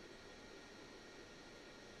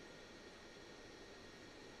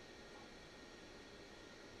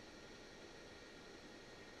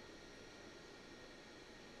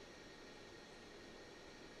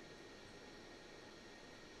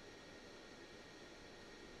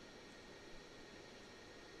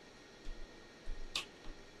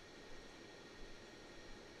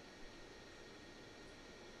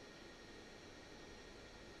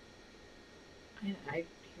 I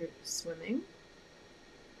hear swimming.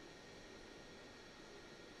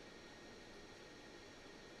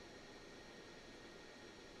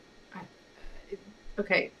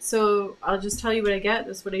 Okay, so I'll just tell you what I get.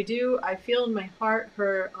 This is what I do. I feel in my heart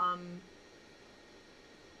her.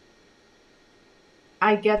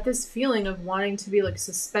 I get this feeling of wanting to be like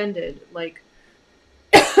suspended, like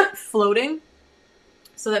floating.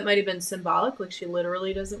 So that might have been symbolic. Like she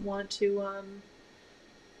literally doesn't want to, uh,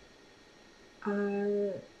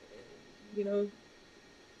 you know.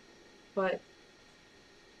 But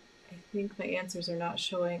I think my answers are not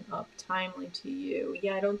showing up timely to you.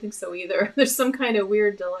 Yeah, I don't think so either. There's some kind of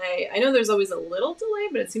weird delay. I know there's always a little delay,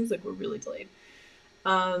 but it seems like we're really delayed.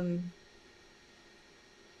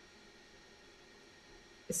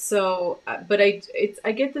 But I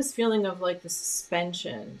get this feeling of like the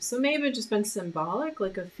suspension. So maybe it's just been symbolic,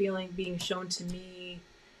 like a feeling being shown to me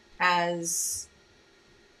as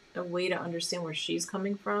a way to understand where she's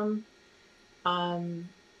coming from.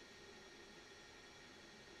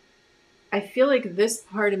 I feel like this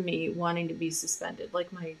part of me wanting to be suspended,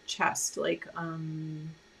 like my chest, like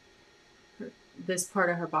this part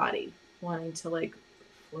of her body wanting to like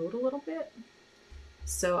float a little bit.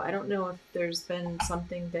 So I don't know if there's been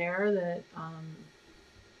something there that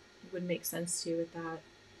would make sense to you with that.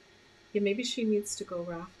 Yeah, maybe she needs to go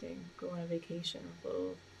rafting, go on a vacation with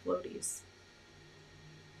little floaties.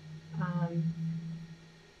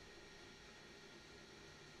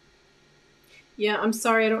 Yeah, I'm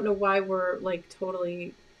sorry. I don't know why we're like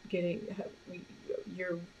totally getting.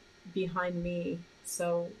 You're behind me,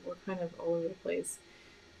 so we're kind of all over the place.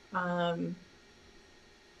 Um,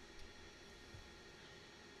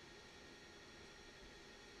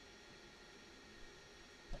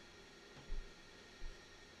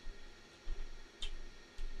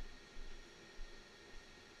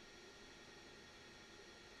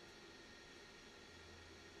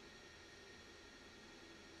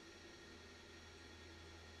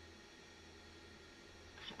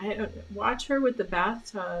 I don't watch her with the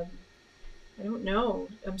bathtub. I don't know.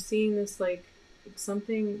 I'm seeing this like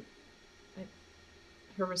something.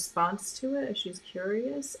 Her response to it. She's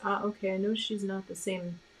curious. Okay, I know she's not the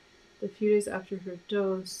same. The few days after her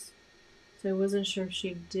dose, so I wasn't sure if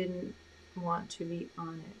she didn't want to be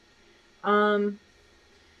on it.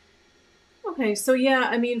 Okay, so yeah,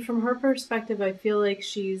 I mean, from her perspective, I feel like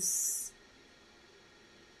she's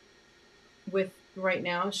with right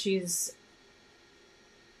now, she's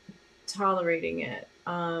tolerating it.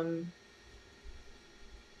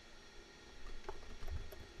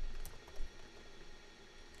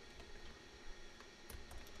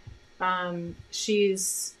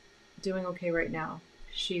 She's doing okay right now.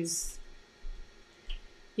 She's,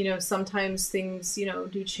 sometimes things,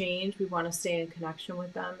 do change. We want to stay in connection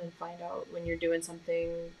with them and find out when you're doing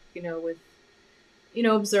something, with,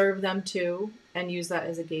 observe them too and use that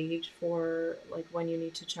as a gauge for like when you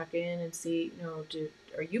need to check in and see,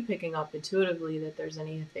 are you picking up intuitively that there's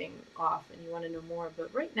anything off and you want to know more.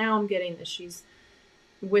 But right now I'm getting that she's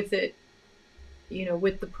with it,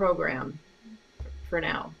 with the program for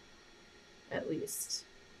now, at least.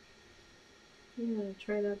 Yeah,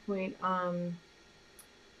 try that point.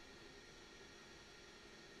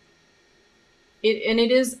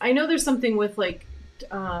 It is. I know there's something with like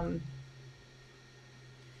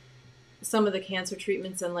some of the cancer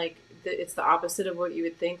treatments and like it's the opposite of what you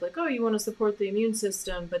would think. Like, oh, you want to support the immune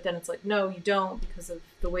system, but then it's like, no, you don't because of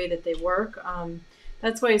the way that they work.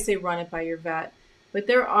 That's why I say run it by your vet. But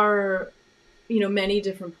there are, many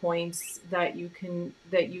different points that you can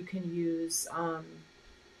use.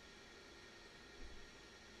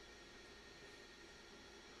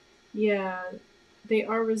 Yeah, they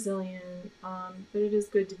are resilient, but it is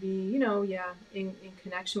good to be, yeah, in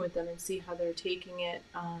connection with them and see how they're taking it.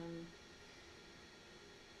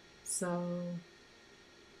 So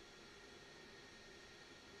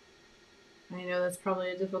I know that's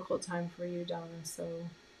probably a difficult time for you, Donna. So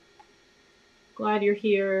glad you're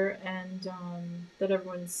here and that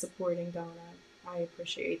everyone's supporting Donna. I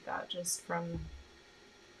appreciate that just from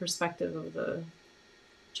perspective of the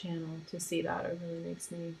channel to see that. It really makes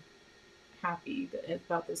me happy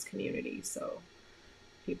about this community. So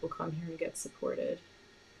people come here and get supported.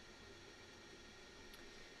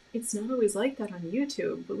 It's not always like that on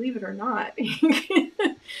YouTube, believe it or not.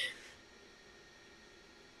 It's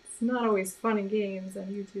not always fun and games on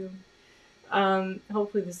YouTube.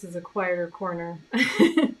 Hopefully this is a quieter corner.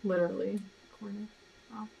 Literally, corner.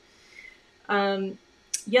 Wow.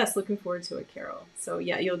 Yes, looking forward to it, Carol. So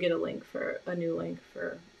yeah, you'll get a new link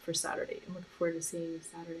for Saturday. I'm looking forward to seeing you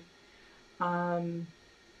Saturday.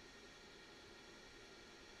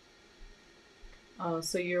 Oh,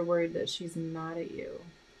 so you're worried that she's mad at you.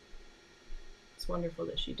 It's wonderful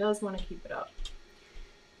that she does want to keep it up.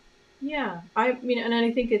 Yeah, I mean, and I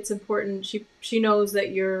think it's important. She knows that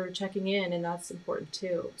you're checking in, and that's important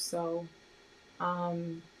too. So,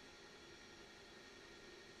 and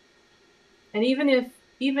even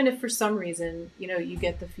if for some reason you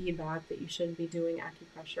get the feedback that you shouldn't be doing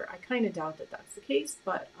acupressure, I kind of doubt that that's the case.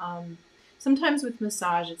 But sometimes with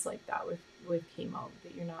massage, it's like that with chemo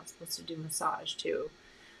that you're not supposed to do massage too.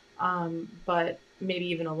 But maybe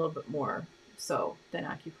even a little bit more so than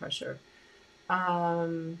acupressure.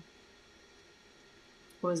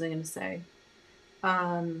 What was I going to say?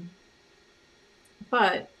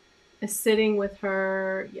 But sitting with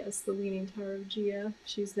her, yes, the Leaning Tower of Gia,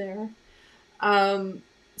 she's there.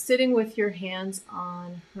 Sitting with your hands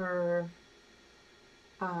on her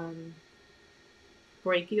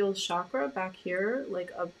brachial chakra back here,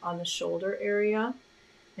 like up on the shoulder area,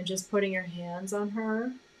 and just putting your hands on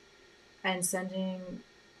her and sending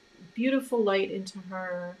beautiful light into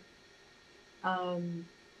her.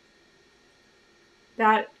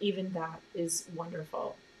 That is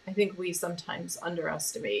wonderful. I think we sometimes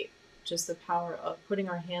underestimate just the power of putting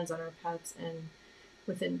our hands on our pets and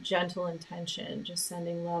with a gentle intention, just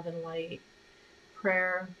sending love and light.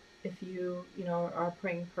 Prayer, if you are a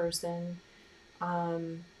praying person, all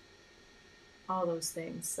those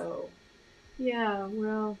things. So yeah,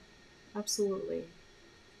 well, absolutely.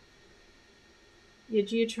 Yeah,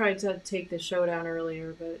 Gia tried to take the show down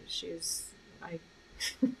earlier, but I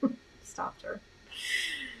stopped her.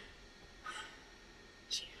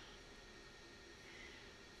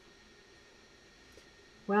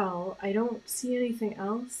 Well, I don't see anything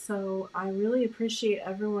else, so I really appreciate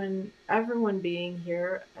everyone being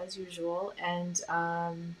here as usual, and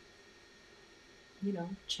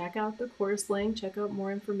check out the course link, check out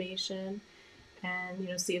more information,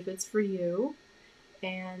 and see if it's for you.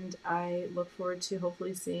 And I look forward to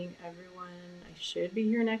hopefully seeing everyone. I should be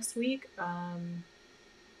here next week,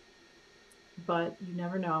 but you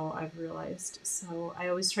never know, I've realized. So I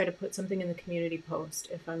always try to put something in the community post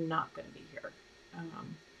if I'm not going to be here.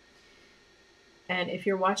 And if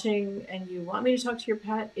you're watching and you want me to talk to your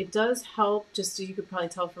pet, it does help, just so you could probably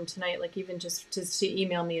tell from tonight, like even just to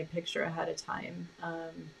email me a picture ahead of time.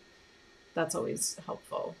 That's always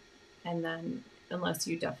helpful. And then unless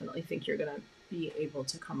you definitely think you're going to be able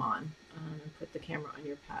to come on and put the camera on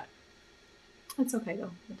your pet. It's okay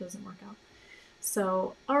though, it doesn't work out.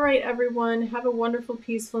 So, all right, everyone, have a wonderful,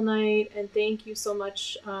 peaceful night. And thank you so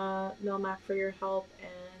much, Melmac, for your help.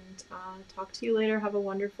 And talk to you later. Have a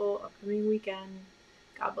wonderful upcoming weekend.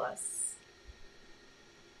 God bless.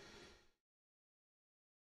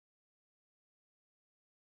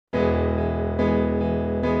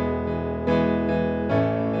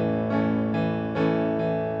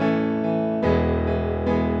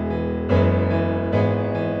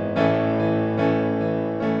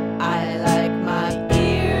 I like my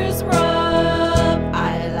ears rub,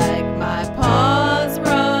 I like my paws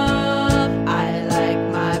rub, I like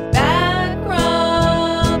my back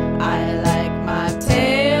rub, I like my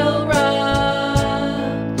tail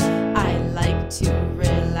rub. I like to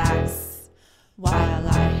relax while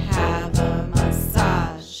I have a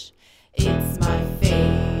massage. It's my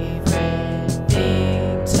favorite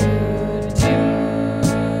thing to do.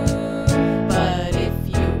 But if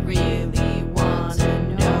you really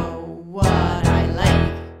wanna know what I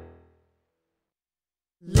like,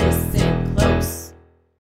 listen close.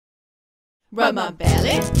 Rub my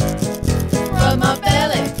belly, rub my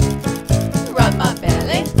belly, rub my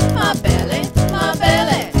belly, my belly, my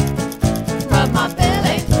belly. Rub my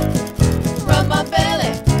belly, rub my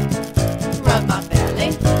belly, rub my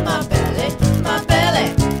belly, my belly, my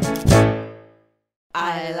belly.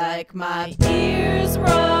 I like my ears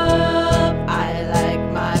rub, I like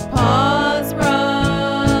my paws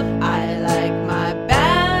rub, I like my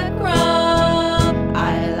back rub,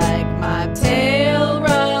 I like my tail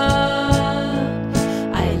rub.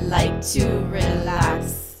 I like to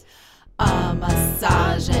relax, a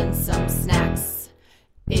massage and some snacks.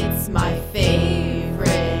 It's my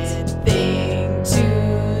favorite thing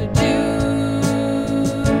to do.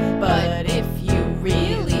 But if you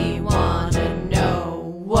really wanna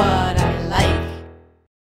know what I like,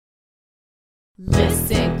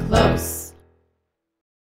 listen close.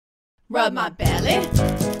 Rub my belly,